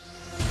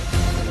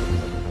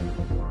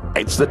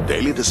It's the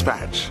Daily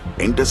Dispatch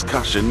in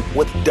discussion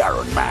with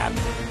Darren Mann.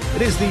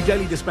 It is the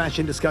Daily Dispatch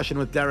in discussion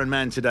with Darren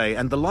Mann today,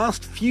 and the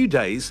last few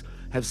days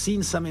have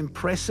seen some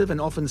impressive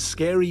and often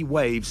scary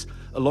waves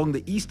along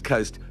the east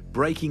coast,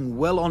 breaking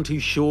well onto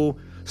shore,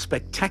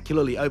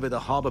 spectacularly over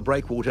the harbour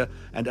breakwater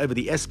and over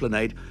the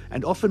esplanade,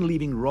 and often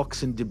leaving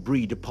rocks and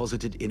debris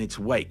deposited in its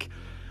wake.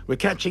 We're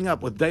catching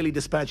up with Daily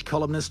Dispatch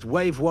columnist,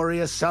 wave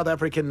warrior, South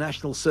African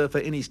national surfer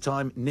in his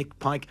time, Nick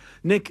Pike.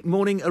 Nick,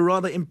 morning, a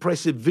rather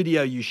impressive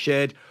video you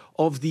shared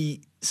of the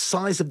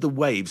size of the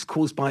waves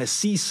caused by a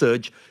sea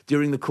surge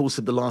during the course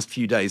of the last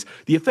few days.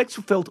 The effects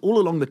were felt all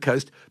along the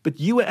coast, but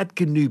you were at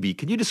Goonoobe.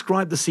 Can you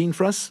describe the scene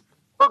for us?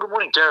 Well, good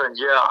morning, Darren.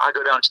 Yeah, I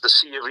go down to the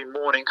sea every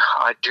morning.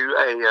 I do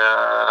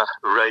a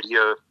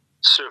radio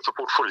surf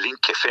report for Link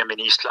FM in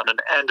East London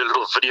and a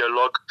little video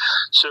log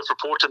surf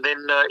report, and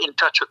then in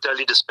touch with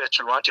Daily Dispatch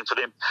and writing for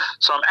them.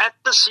 So I'm at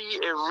the sea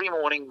every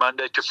morning,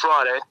 Monday to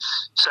Friday.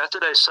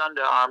 Saturday,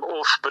 Sunday, I'm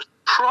off, but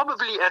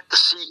probably at the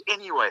sea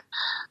anyway.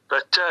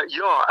 But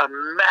a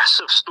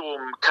massive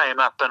storm came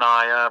up, and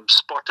I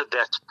spotted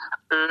that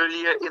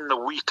earlier in the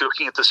week,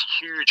 looking at this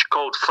huge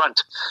cold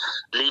front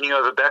leaning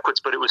over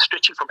backwards, but it was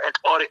stretching from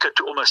Antarctica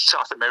to almost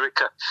South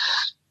America.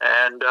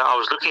 And I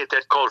was looking at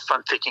that cold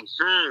front thinking,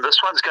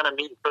 this one's going to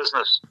mean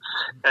business.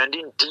 And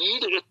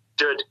indeed it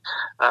did.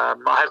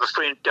 I have a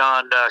friend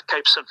down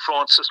Cape St.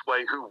 Francis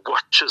way who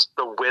watches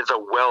the weather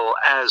well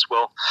as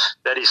well.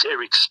 That is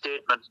Eric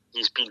Steadman.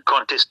 He's been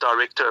contest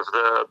director of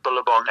the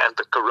Billabong and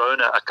the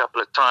Corona a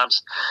couple of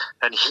times.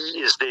 And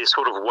he is their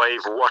sort of wave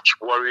watch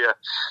warrior.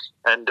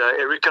 And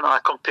Eric and I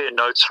compare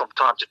notes from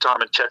time to time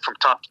and chat from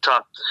time to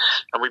time.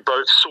 And we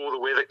both saw the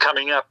weather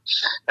coming up.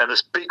 And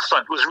this big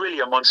front was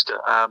really a monster,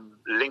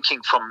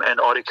 linking from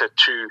Antarctica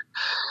to,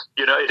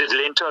 it had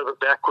leant over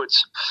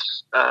backwards.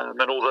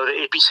 And although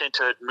the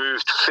epicenter had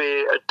moved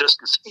fair a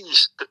distance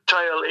east, the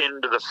tail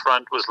end of the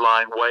front was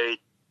lying way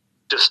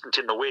distant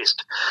in the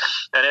west.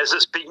 And as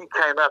this biggie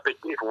came up, it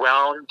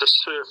wound the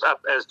surf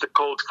up as the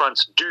cold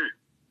fronts do.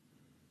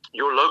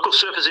 Your local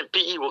surfers in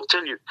PE will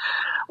tell you,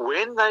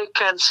 when they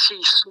can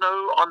see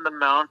snow on the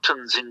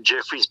mountains in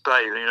Jeffreys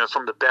Bay,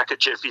 from the back of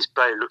Jeffreys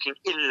Bay, looking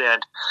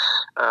inland,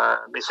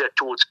 is that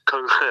towards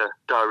Koger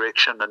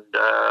direction and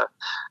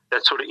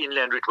that sort of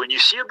inland route. When you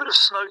see a bit of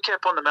snow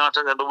cap on the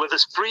mountain and the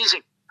weather's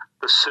freezing,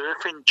 the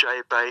surf in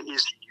J Bay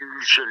is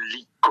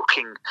usually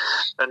cooking.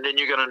 And then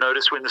you're going to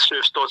notice when the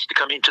surf starts to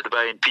come into the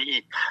bay in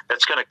PE,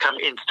 that's going to come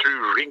in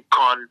through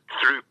Rincon,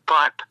 through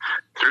Pipe,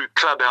 through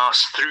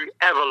Clubhouse, through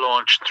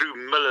Avalanche, through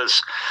Millers.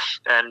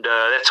 And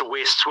that's a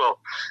west swell.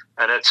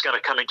 And it's going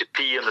to come into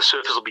PE, and the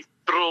surfers will be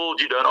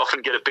thrilled. You don't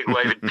often get a big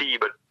wave in PE,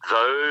 but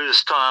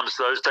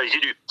those days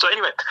you do. So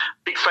anyway,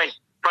 big front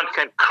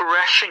came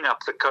crashing up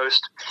the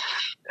coast.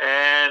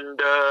 And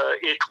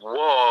it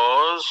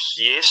was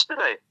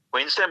yesterday,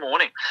 Wednesday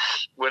morning,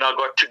 when I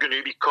got to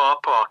Goonoobe Car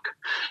Park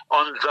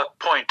on the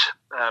point,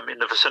 in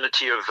the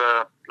vicinity of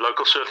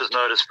local surfers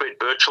known as Fred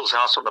Birchall's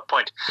house on the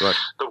point. Right.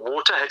 The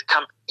water had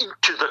come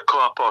into the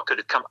car park. It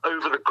had come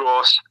over the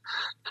grass,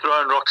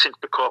 thrown rocks into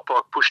the car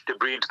park, pushed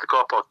debris into the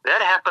car park.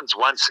 That happens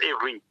once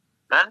every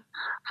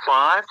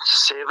 5,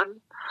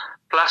 7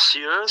 plus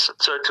years.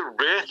 So it's a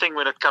rare thing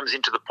when it comes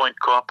into the Point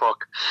car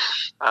park.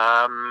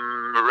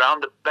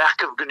 Around the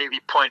back of Goonoobe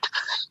Point,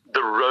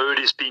 the road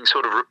is being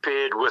sort of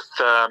repaired with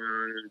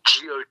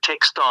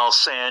geotextile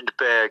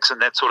sandbags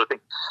and that sort of thing.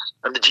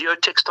 And the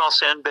geotextile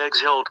sandbags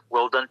held.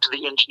 Well done to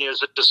the engineers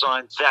that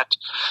designed that.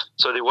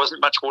 So there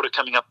wasn't much water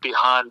coming up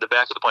behind the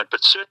back of the point,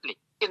 but certainly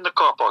in the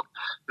car park,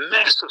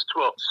 massive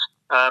swell.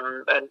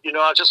 And,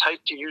 I just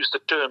hate to use the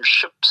term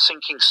ship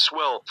sinking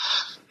swell.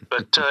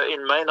 But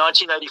in May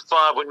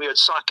 1985, when we had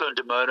Cyclone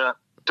Des Moines,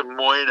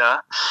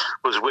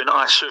 was when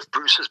I surfed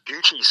Bruce's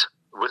Beauties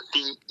with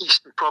the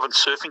Eastern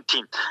Province surfing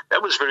team.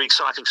 That was very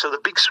exciting. So the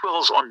big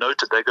swells are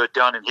noted. They go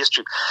down in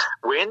history.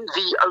 When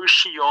the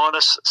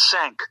Oceanus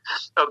sank,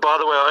 by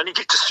the way, I only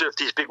get to surf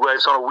these big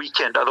waves on a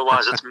weekend.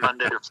 Otherwise, it's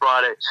Monday to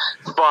Friday,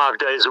 5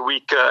 days a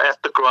week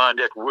at the grind,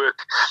 at work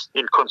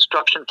in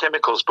construction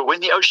chemicals. But when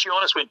the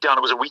Oceanus went down,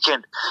 it was a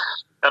weekend.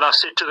 And I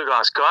said to the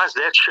guys,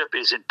 that ship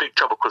is in big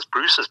trouble because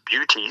Bruce's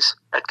Beauties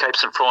at Cape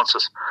St.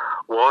 Francis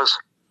was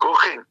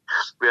cooking.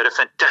 We had a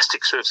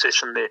fantastic surf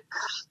session there.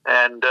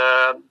 And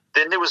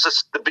then there was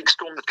the big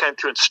storm that came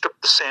through and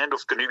stripped the sand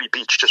off Goonoobe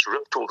Beach, just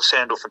ripped all the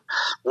sand off, and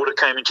water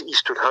came into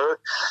Eastwood Ho.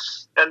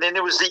 And then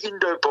there was the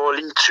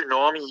Indo-Bali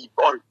tsunami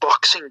on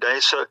Boxing Day.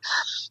 So,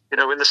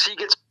 when the sea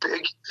gets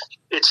big,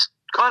 it's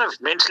kind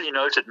of mentally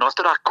noted. Not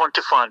that I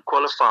quantify and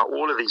qualify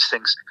all of these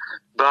things,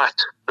 but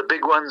the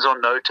big ones are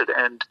noted.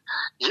 And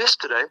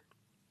yesterday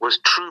was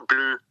true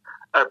blue,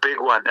 a big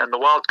one. And the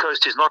Wild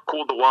Coast is not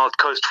called the Wild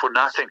Coast for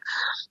nothing.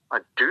 I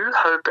do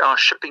hope our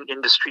shipping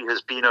industry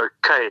has been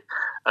okay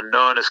and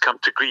no one has come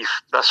to grief.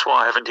 Thus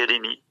far, I haven't had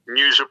any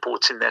news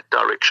reports in that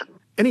direction.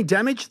 Any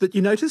damage that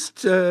you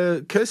noticed?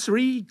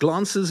 Cursory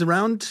glances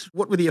around?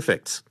 What were the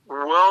effects?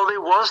 Well,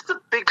 there was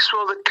the big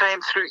swell that came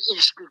through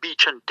Eastern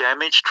Beach and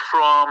damaged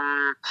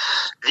from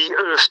the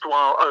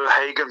erstwhile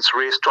O'Hagan's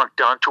restaurant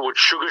down towards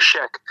Sugar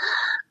Shack.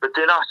 But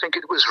then I think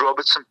it was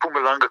Robertson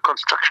Mpumalanga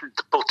Construction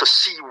that built a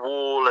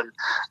seawall and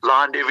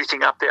lined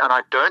everything up there. And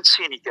I don't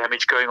see any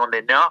damage going on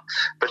there now.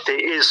 But there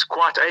is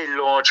quite a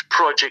large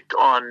project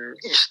on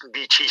Eastern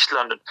Beach, East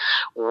London,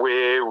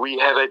 where we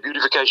have a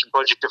beautification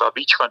project of our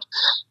beachfront.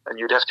 And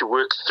you'd have to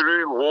walk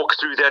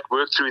through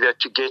that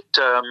to get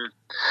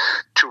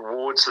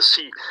towards the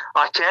sea.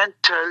 I can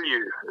tell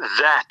you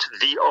that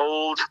the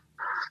old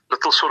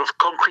little sort of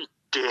concrete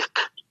deck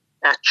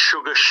at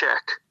Sugar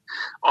Shack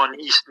on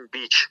Eastern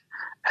Beach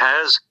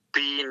has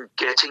been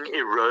getting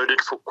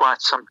eroded for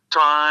quite some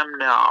time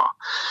now,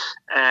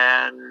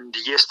 and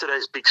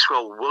yesterday's big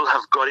swell will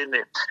have got in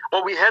there.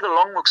 What we had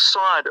along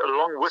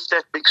with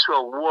that big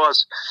swell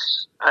was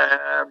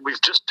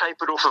we've just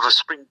tapered off of a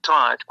spring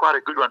tide, quite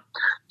a good one.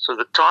 So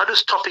the tide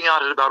was topping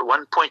out at about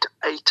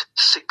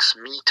 1.86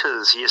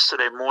 meters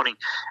yesterday morning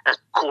at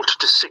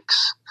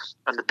 5:45,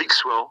 and the big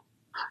swell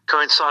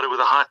coincided with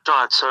a high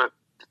tide. So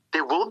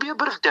there will be a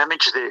bit of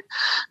damage there,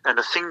 and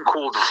a thing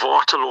called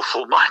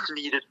Waterloffel might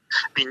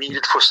be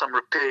needed for some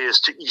repairs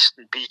to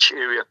Eastern Beach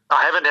area.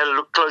 I haven't had a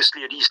look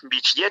closely at Eastern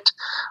Beach yet.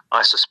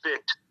 I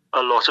suspect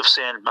a lot of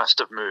sand must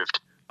have moved.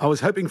 I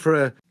was hoping for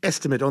an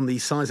estimate on the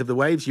size of the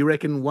waves. You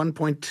reckon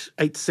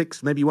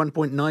 1.86, maybe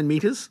 1.9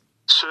 meters?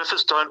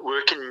 Surfers don't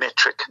work in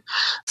metric.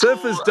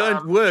 Surfers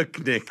don't work,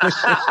 Nick.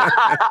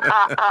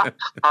 I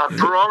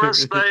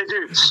promise they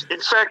do.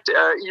 In fact,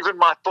 even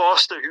my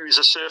pastor, who is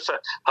a surfer,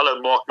 hello,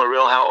 Mark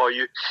Morrell, how are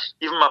you?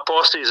 Even my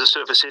pastor, who is a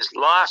surfer, says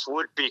life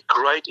would be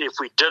great if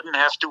we didn't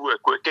have to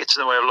work. Work gets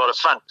in the way of a lot of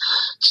fun.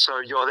 So,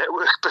 yeah, that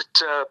work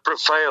but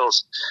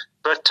prevails.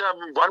 But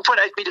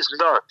 1.8 meters,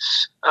 no.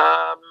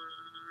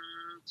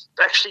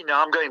 Actually,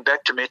 now I'm going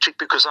back to metric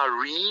because I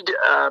read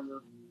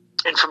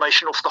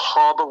information off the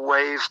Harbour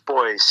Wave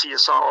Buoy,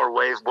 CSIR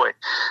Wave Buoy.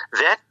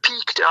 That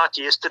peaked out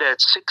yesterday at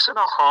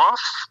 6.5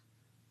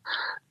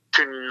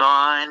 to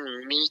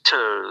 9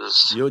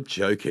 meters. You're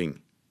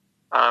joking.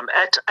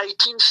 At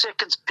 18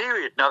 seconds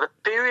period. Now, the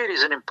period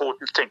is an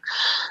important thing.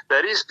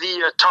 That is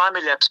the time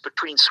elapse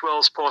between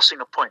swells passing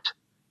a point.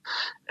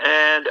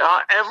 And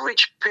our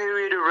average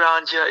period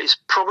around here is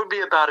probably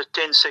about a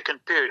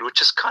 10-second period,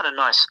 which is kind of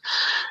nice.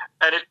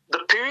 And the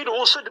period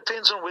also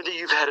depends on whether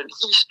you've had an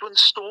eastwind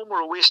storm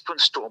or a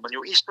westwind storm. And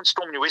your eastwind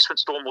storm and your westwind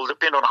storm will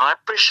depend on high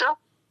pressure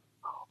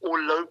or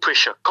low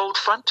pressure, cold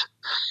front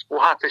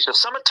or high pressure.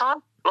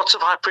 Summertime, lots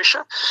of high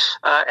pressure,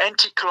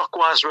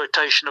 anti-clockwise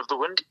rotation of the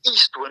wind,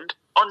 east wind,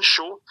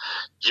 onshore.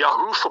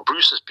 Yahoo for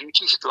Bruce's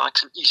beauty, he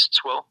likes an east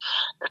swell.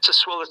 That's a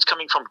swell that's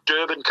coming from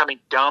Durban, coming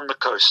down the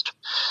coast.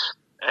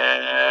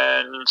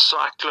 And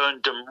Cyclone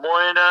Des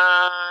Moines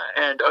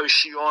and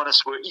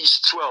Oceanus were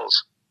east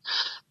swells.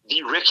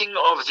 The wrecking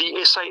of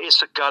the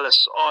SAS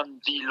Agulhas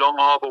on the Long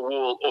Harbour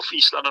Wall off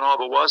East London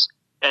Harbour was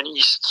an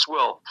east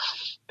swell.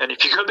 And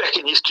if you go back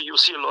in history, you'll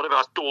see a lot of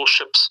our tall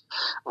ships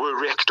were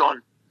wrecked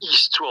on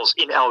east swells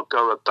in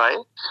Algoa Bay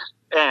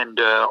and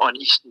on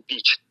Eastern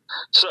Beach.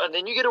 So, and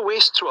then you get a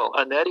west swell,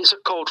 and that is a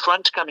cold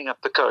front coming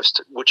up the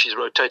coast, which is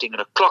rotating in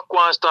a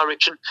clockwise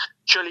direction.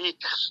 Chile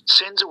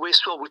sends a west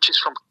swell, which is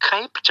from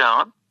Cape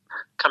Town,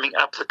 coming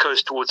up the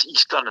coast towards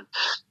East London.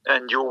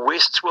 And your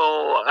west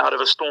swell out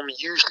of a storm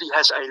usually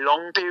has a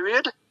long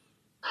period.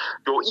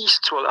 Your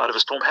east swell out of a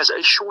storm has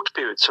a short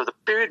period. So the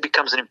period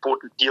becomes an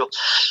important deal.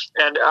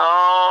 And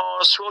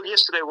our swell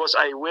yesterday was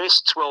a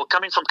west swell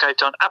coming from Cape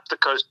Town up the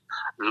coast.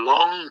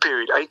 Long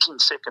period, 18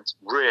 seconds,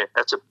 rare.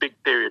 That's a big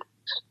period.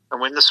 And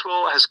when the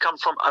swell has come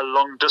from a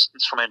long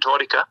distance from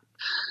Antarctica,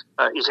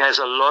 it has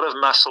a lot of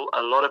muscle,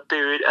 a lot of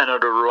period, and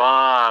it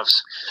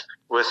arrives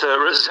with a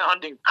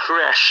resounding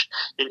crash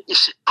in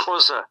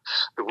isiXhosa.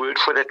 The word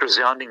for that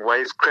resounding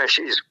wave crash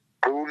is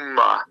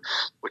Guma,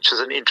 which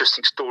is an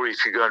interesting story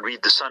if you go and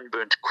read The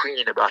Sunburnt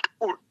Queen about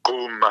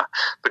Guma,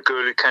 the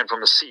girl who came from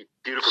the sea.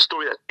 Beautiful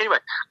story. That. Anyway,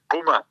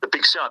 Guma, the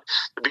big sound,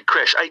 the big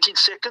crash. 18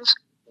 seconds,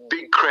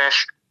 big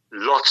crash.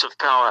 Lots of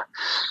power.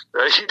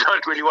 You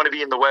don't really want to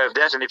be in the way of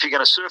that. And if you're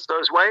going to surf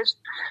those waves,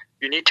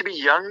 you need to be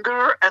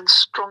younger and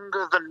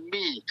stronger than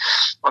me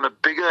on a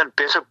bigger and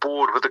better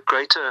board with a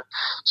greater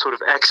sort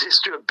of access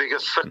to a bigger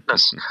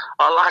fitness.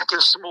 I like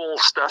the small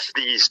stuff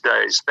these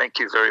days. Thank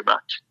you very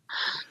much.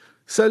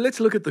 So let's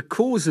look at the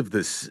cause of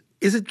this.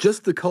 Is it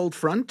just the cold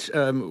front?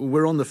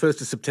 We're on the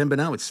 1st of September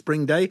now. It's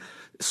spring day.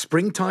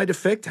 Spring tide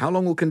effect. How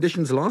long will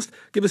conditions last?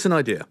 Give us an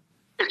idea.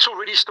 It's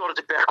already started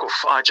to back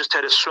off. I just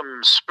had a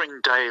spring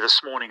day this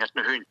morning at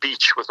Nahoon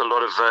Beach with a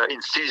lot of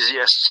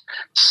enthusiasts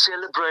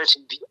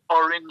celebrating the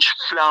orange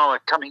flower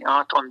coming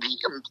out on the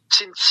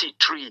Mtintsi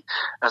tree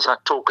as I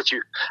talk with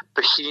you.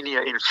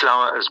 Bauhinia in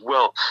flower as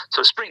well.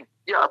 So spring,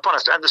 yeah, upon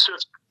us. And the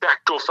surf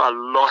backed off a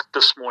lot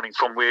this morning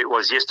from where it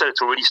was yesterday.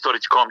 It's already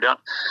started to calm down.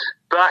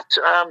 But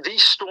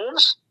these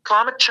storms,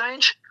 climate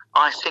change,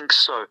 I think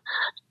so.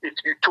 If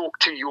you talk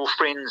to your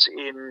friends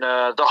in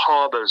the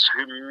harbours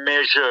who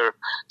measure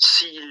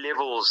sea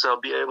levels, they'll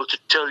be able to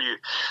tell you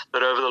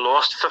that over the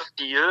last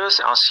 50 years,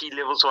 our sea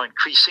levels are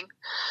increasing.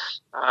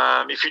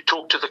 If you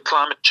talk to the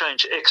climate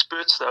change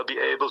experts, they'll be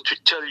able to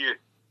tell you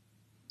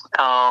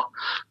our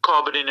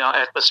carbon in our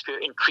atmosphere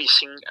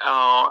increasing,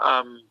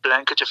 our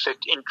blanket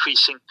effect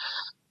increasing.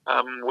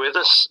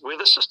 Weather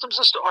systems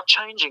are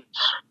changing,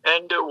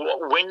 and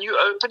when you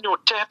open your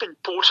tap in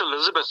Port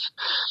Elizabeth,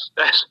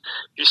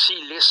 you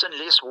see less and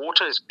less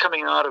water is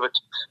coming out of it.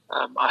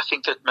 I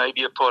think that may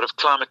be a part of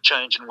climate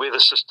change and weather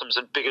systems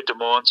and bigger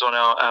demands on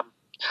our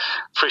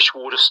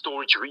freshwater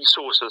storage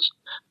resources.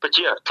 But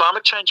yeah,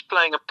 climate change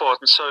playing a part,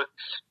 and so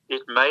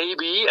it may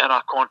be, and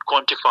I can't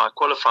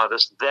qualify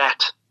this,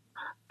 that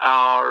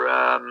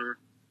our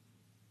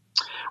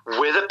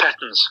weather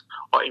patterns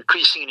are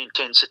increasing in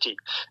intensity.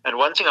 And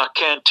one thing I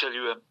can tell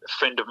you, a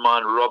friend of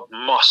mine, Rob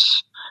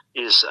Moss,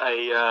 is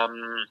a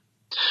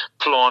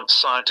plant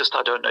scientist.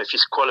 I don't know if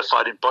he's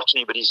qualified in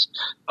botany, but he's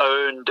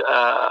owned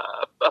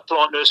a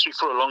plant nursery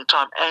for a long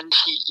time, and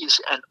he is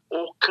an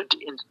orchid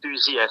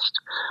enthusiast.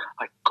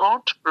 I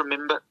can't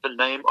remember the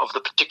name of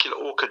the particular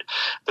orchid,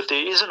 but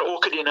there is an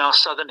orchid in our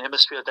southern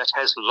hemisphere that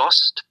has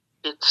lost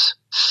its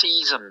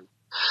season.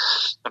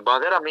 And by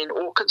that I mean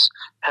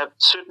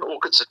certain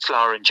orchids that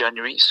flower in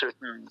January,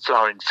 certain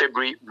flower in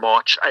February,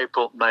 March,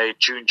 April, May,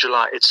 June,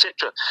 July,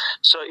 etc.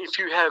 So if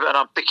you have, and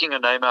I'm picking a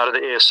name out of the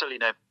air, silly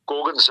name,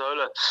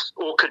 Gorgonzola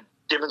orchid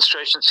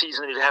demonstration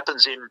season, it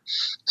happens in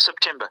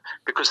September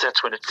because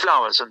that's when it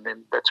flowers, and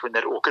then that's when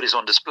that orchid is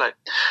on display.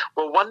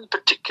 Well, one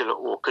particular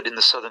orchid in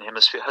the southern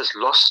hemisphere has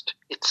lost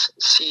its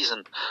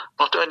season,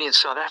 not only in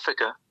South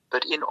Africa,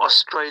 but in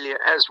Australia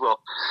as well.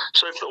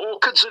 So if the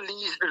orchids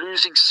are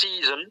losing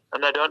season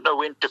and they don't know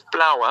when to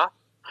flower,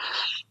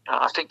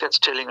 I think that's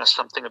telling us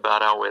something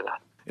about our weather.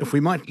 If we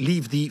might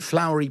leave the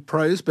flowery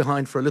prose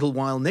behind for a little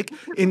while, Nick.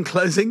 In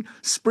closing,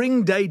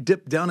 Spring Day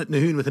dip down at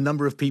Nahoon with a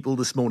number of people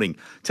this morning.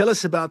 Tell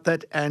us about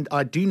that, and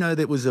I do know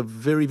there was a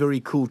very, very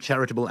cool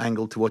charitable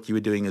angle to what you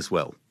were doing as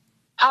well.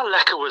 How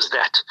lacquer was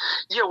that?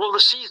 Yeah, well, the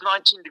sea's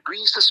 19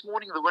 degrees this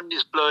morning. The wind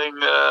is blowing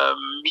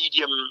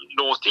medium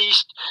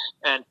northeast.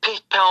 And Pet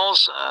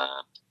Pals,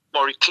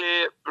 Marie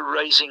Claire,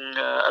 raising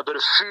a bit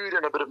of food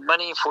and a bit of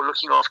money for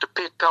looking after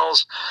pet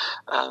pals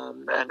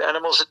and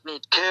animals that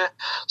need care.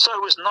 So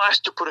it was nice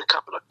to put a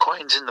couple of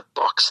coins in the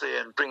box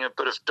there and bring a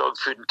bit of dog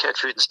food and cat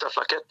food and stuff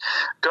like that.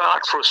 Go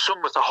out for a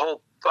swim with a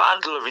whole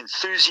bundle of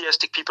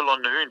enthusiastic people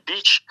on Nahoon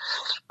Beach.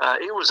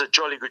 It was a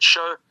jolly good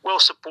show, well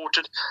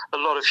supported, a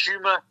lot of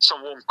humour,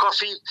 some warm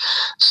coffee,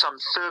 some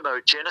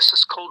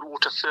thermogenesis, cold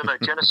water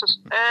thermogenesis,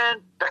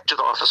 and back to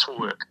the office for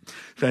work.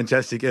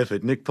 Fantastic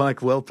effort. Nick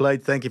Pike, well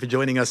played. Thank you for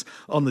joining us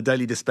on the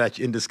Daily Dispatch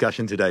in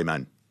discussion today,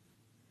 man.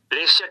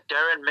 Bless you,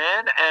 Darren,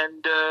 man,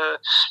 and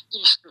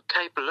Eastern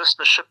Cape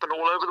listenership and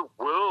all over the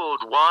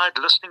world wide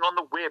listening on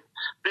the web.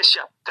 Bless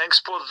you. Thanks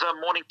for the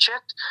morning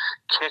chat.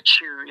 Catch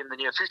you in the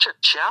near future.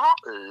 Ciao.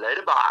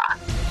 Later. Bye.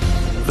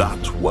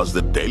 That was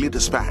the Daily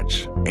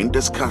Dispatch in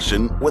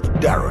discussion with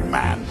Darren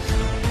Mann.